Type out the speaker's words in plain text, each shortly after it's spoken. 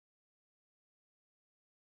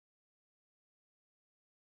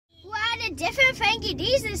a different Frankie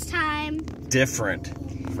D's this time. Different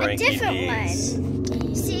Frankie A different D's.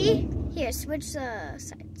 one. See? Here, switch the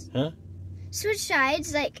sides. Huh? Switch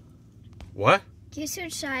sides, like... What? Can you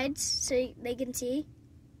switch sides so they can see?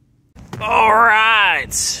 All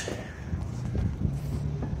right.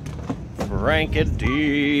 Frankie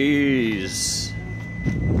D's.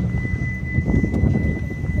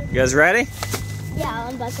 You guys ready? Yeah, I'll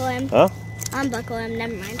unbuckle him. Huh? Unbuckle him,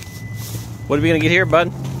 never mind. What are we gonna get here, bud?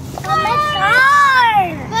 A car!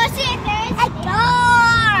 Go see if there's a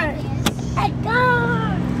car! A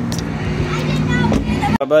car! I didn't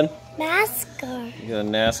know. What, bud? NASCAR. You got a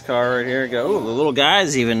NASCAR right here. Oh, the little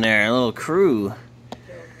guy's even there. A little crew.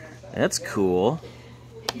 That's cool.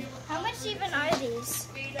 How much even are these?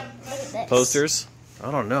 Look at this. Posters?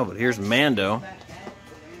 I don't know, but here's Mando.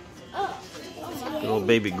 Oh. Little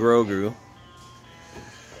baby Grogu.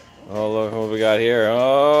 Oh, look what we got here.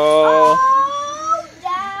 Oh!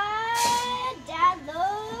 Dad,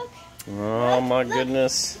 look. Oh my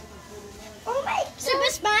goodness. Oh my God. Super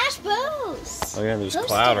Smash Bros. Oh yeah, there's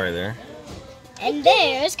Cloud right there. And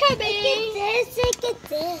there's Kirby. Look at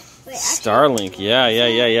this. Wait, Starlink,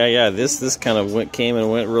 yeah. This kind of came and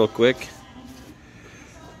went real quick.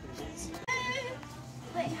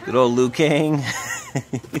 Good old Liu Kang.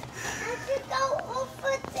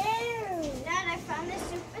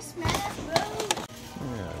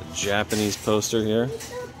 Japanese poster here.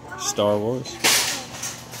 Star Wars.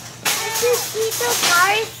 I can see the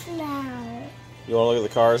cars now. You want to look at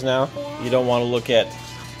the cars now? Yeah. You don't want to look at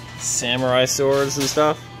samurai swords and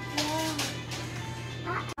stuff?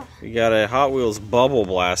 Yeah. We got a Hot Wheels Bubble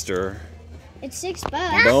Blaster. It's $6.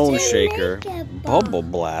 Bone Shaker. Bubble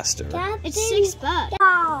Blaster. It's $6.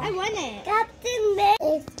 I want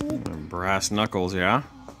it. Brass Knuckles, yeah?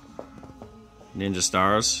 Ninja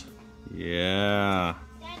Stars. Yeah.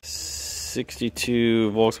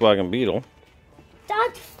 62 Volkswagen Beetle.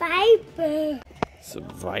 That's Viper. It's a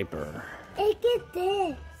Viper. Look at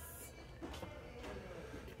this.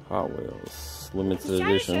 Hot Wheels. Limited He's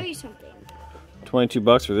trying to show edition. you something.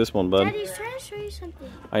 $22 for this one, bud. Daddy's trying to show you something.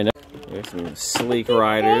 I know. There's some Sleek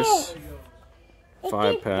Riders.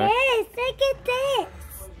 5-pack. Look at this.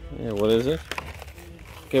 Yeah, what is it?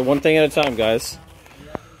 Okay, one thing at a time, guys.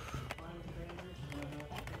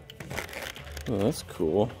 Oh, that's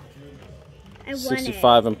cool. I want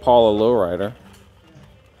 65 Impala Lowrider.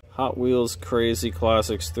 Hot Wheels Crazy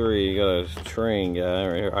Classics 3. You got a train guy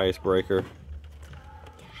right here, Icebreaker.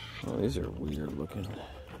 Oh, these are weird looking.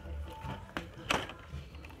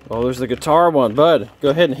 Oh, there's the guitar one, bud. Go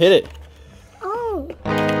ahead and hit it. Oh.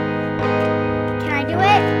 Can I do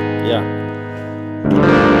it? Yeah.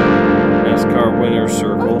 NASCAR Winner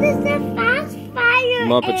Circle. Oh, this is a fast fire.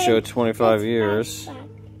 Muppet Show 25 years.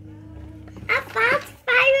 A fast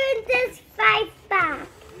fire in this fight back.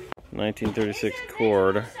 1936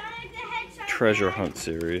 Cord. Treasure Hunt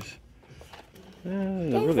series.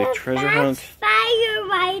 Really, Treasure Hunt. Fire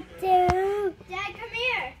right there. Dad, come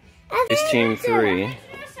here. It's Team 3.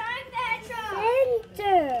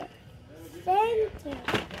 Center.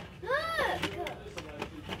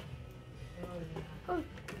 Look.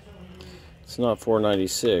 It's not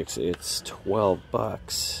 $4.96. It's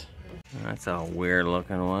 $12. That's a weird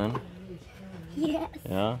looking one. Yes.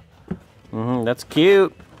 Yeah. That's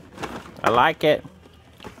cute. I like it.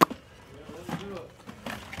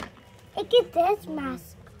 Look at this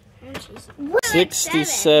mask.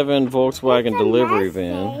 67 Volkswagen delivery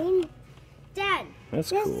van. Dad.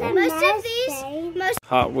 That's cool. Most of these.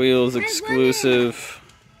 Hot Wheels exclusive.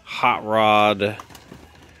 Hot Rod.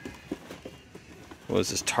 What is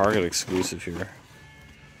this? Target exclusive here.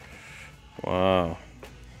 Wow.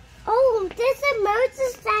 Oh, there's a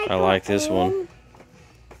motorcycle. I like this one.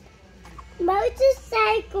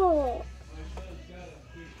 Motorcycle.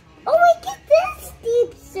 Oh, look at this,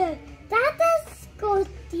 Deepster. That is go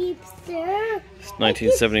Deepster. It's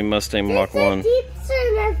 1970 Mustang Mach 1.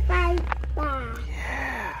 Deepster back.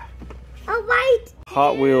 Yeah. All right.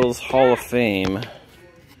 Hot Wheels Hall of Fame.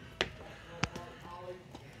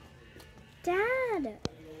 Dad,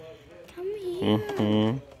 come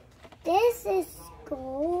here. This is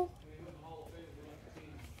school.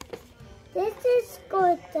 This is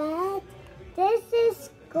school, Dad. This is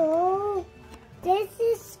school. This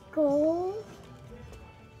is school.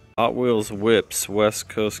 Hot Wheels Whips West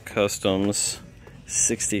Coast Customs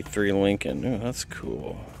 63 Lincoln. Ooh, that's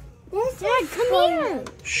cool. Dad, come here.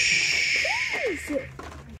 Shh.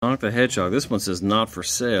 Sonic the Hedgehog. This one says not for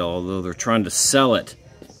sale, although they're trying to sell it.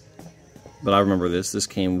 But I remember this. This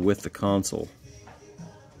came with the console.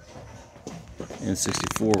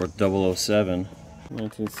 N64 with 007.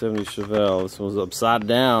 1970 Chevelle. This one's upside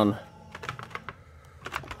down.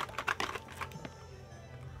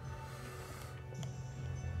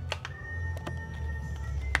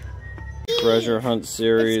 Treasure Hunt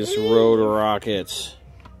Series It's Eve. Road Rocket.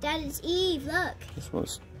 Dad, it's Eve. Look. This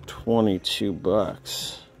one's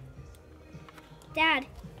 $22. Dad,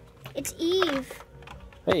 it's Eve.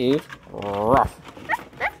 Hey, Eve. Ruff.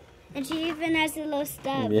 And she even has a little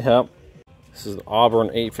stub. Yep. This is Auburn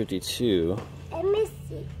 852. Let me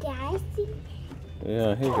see, guys.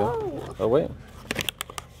 Yeah, here you go. Oh, wait.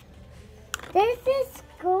 This is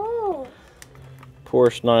cool.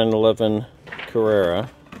 Porsche 911 Carrera.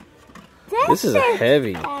 This is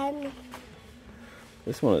heavy. Fun.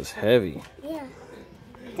 This one is heavy. Yeah.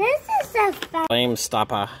 This is a fun. Flame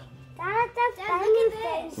Stopper. That's a funny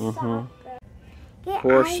thing.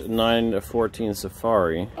 Porsche 914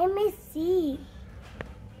 Safari. Let me see.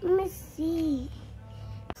 Let me see.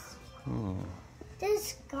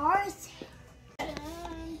 This car's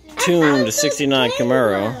Tuned 69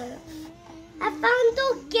 Camaro. I found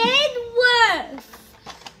the Kenworth.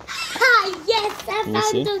 Yes, I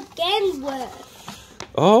found the Kenworth.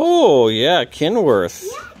 Oh, yeah, Kenworth.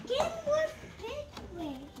 Yeah, Kenworth.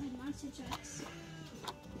 Monster trucks.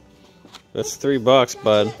 That's $3,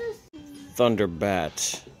 bud.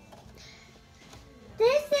 Thunderbat.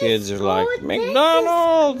 Kids are like,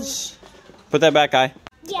 McDonald's! Put that back, guy.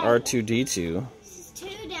 Yeah. R2-D2. This is 2,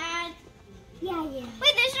 Dad. Yeah.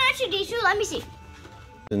 Wait, there's an R2-D2. Let me see.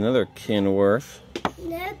 Another Kenworth.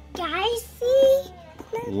 Look, guys, see?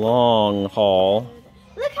 Long haul.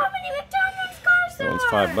 Look how many McDonald's cars That there one's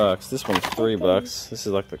are. $5. This one's $3. This is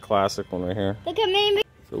like the classic one right here. Look how many.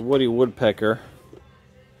 The Woody Woodpecker.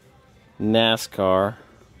 NASCAR.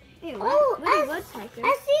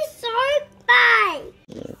 I see shark bite.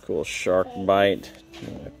 Yeah, cool shark bite.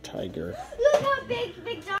 Yeah, tiger. Look how big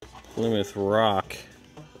McDonald's. Plymouth Rock.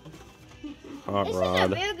 Hot This rod.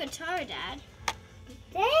 is a real guitar, Dad.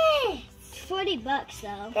 This. $40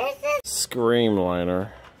 though. This is.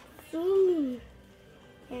 Screamliner. Oh.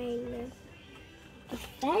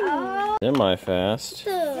 Semi-fast.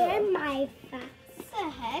 Semi-fast. What the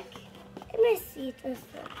heck? Let me see this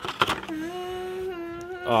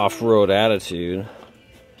one. Off-road attitude.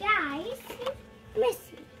 Guys, let me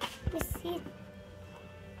see.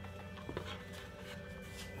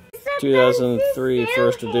 2003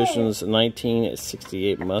 first edition's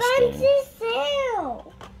 1968 Mustang.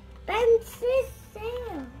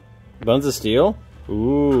 Buns of Steel?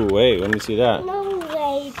 Ooh, wait, let me see that. No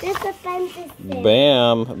way, this is fancy sale.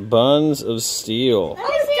 Bam, Buns of Steel. Let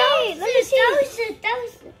me see.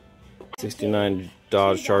 69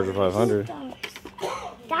 Dodge Charger 500.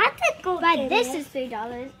 That's a good. But this is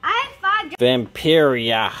 $3. I have $5.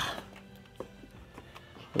 Vampiria.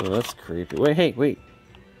 Oh, that's creepy. Wait.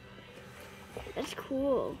 That's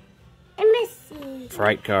cool. Let me see.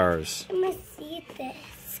 Fright cars. Let me see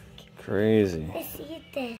this. Crazy. Let me see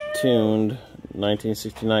this. Tuned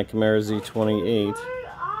 1969 Camaro Z28.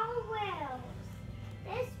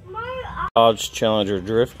 Dodge Challenger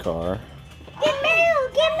drift car.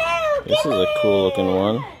 This is a cool looking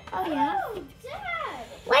one. Oh yeah.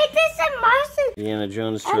 Wait, this is a Martian. Indiana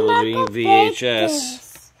Jones Trilogy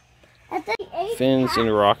VHS. Fins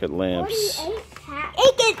and rocket lamps.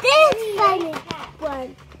 Look at this funny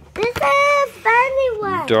one. This is a funny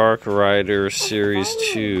one. Dark Rider Series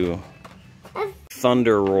 2.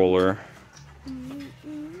 Thunder Roller.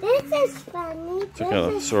 This is funny. It's like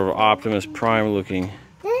a sort of Optimus Prime looking.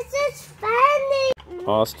 This is funny.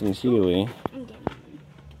 Austin Healey. I'm getting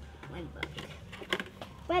 $1.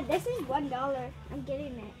 But this is $1. I'm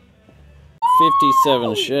getting it.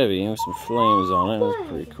 57 Chevy with some flames on it. That's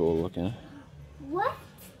pretty cool looking. What's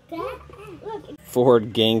that? Look.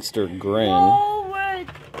 Ford Gangster Grin. Forward.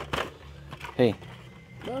 Hey,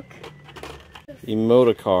 Look.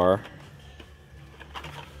 Emotocar.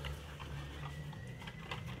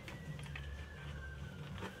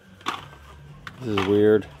 This is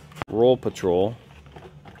weird. Roll Patrol.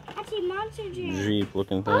 Actually, Monster Jam. Jeep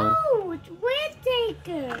looking thing. Oh, it's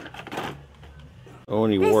Windtaker.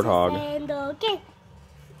 Oni This Warthog. is Vandal. Okay.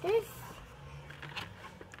 This.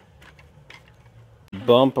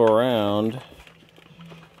 Bump Around.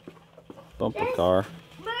 Bumper car.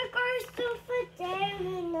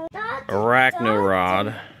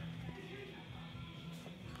 Arachnarod.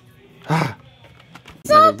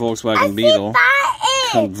 Another Volkswagen Beetle.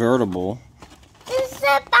 Convertible.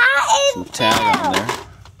 Some tag on there.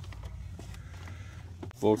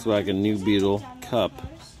 Volkswagen New Beetle Cup.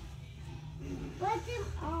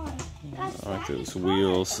 I like those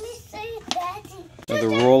wheels. Another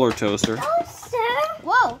roller toaster.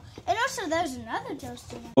 Whoa! And also, there's another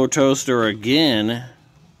toaster. Roller toaster again.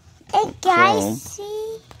 Hey Chrome. guys,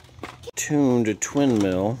 see? Tuned twin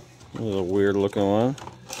mill. This is a weird looking one.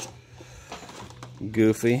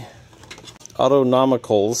 Goofy.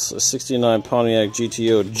 Autonomicals, a 69 Pontiac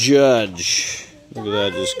GTO Judge. Look at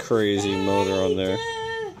that, just crazy motor on there.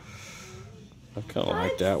 I kind of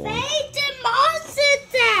like that one.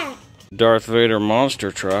 Darth Vader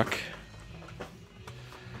monster truck.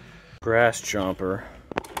 Grass chomper.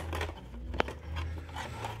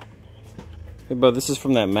 Hey, bud, this is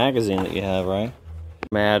from that magazine that you have, right?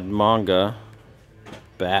 Mad Manga.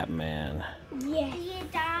 Batman. Yes.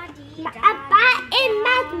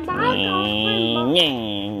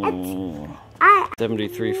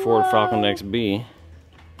 73 Ford Falcon XB.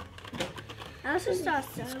 I also saw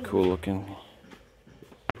some. It's cool looking.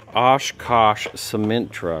 Oshkosh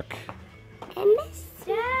cement truck. I miss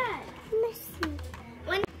that.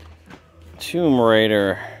 Tomb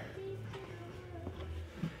Raider.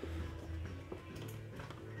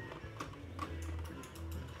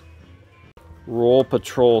 Roll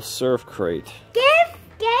Patrol surf crate.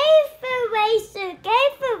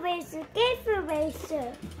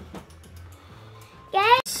 Racer.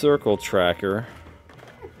 Circle tracker.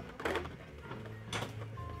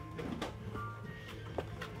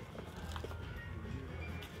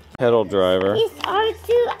 Pedal driver. It's R2,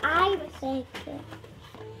 I think.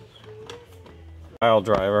 Pile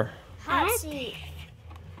driver. Hot seat.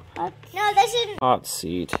 No, this isn't. Hot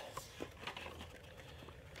seat.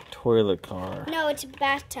 Toilet car. No, it's a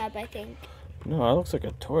bathtub, I think. No, that looks like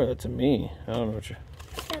a toilet to me. I don't know what you.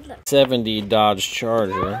 Look. 70 Dodge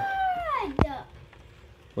Charger.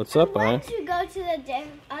 What's up, I huh? want to go to the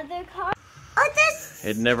other car. Oh, this.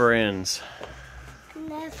 It never ends.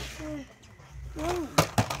 Never.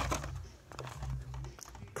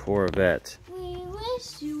 Corvette. We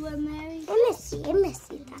wish you were married. Let me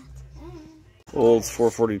see that. Olds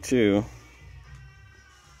 442.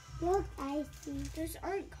 Look, I see. Those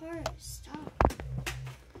aren't cars. Stop.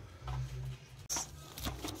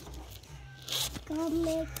 God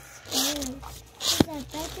makes sense. I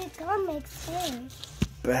bet it God makes sense.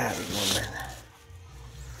 Batwoman.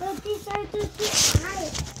 But these are just the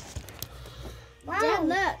tires. Wow.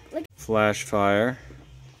 Dad, look. Flash fire.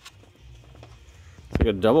 It's like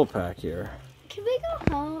a double pack here. Can we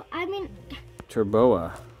go home? I mean,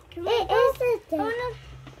 Turboa. can we go? It is a thing. Oh,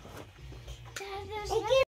 no. Dad, there's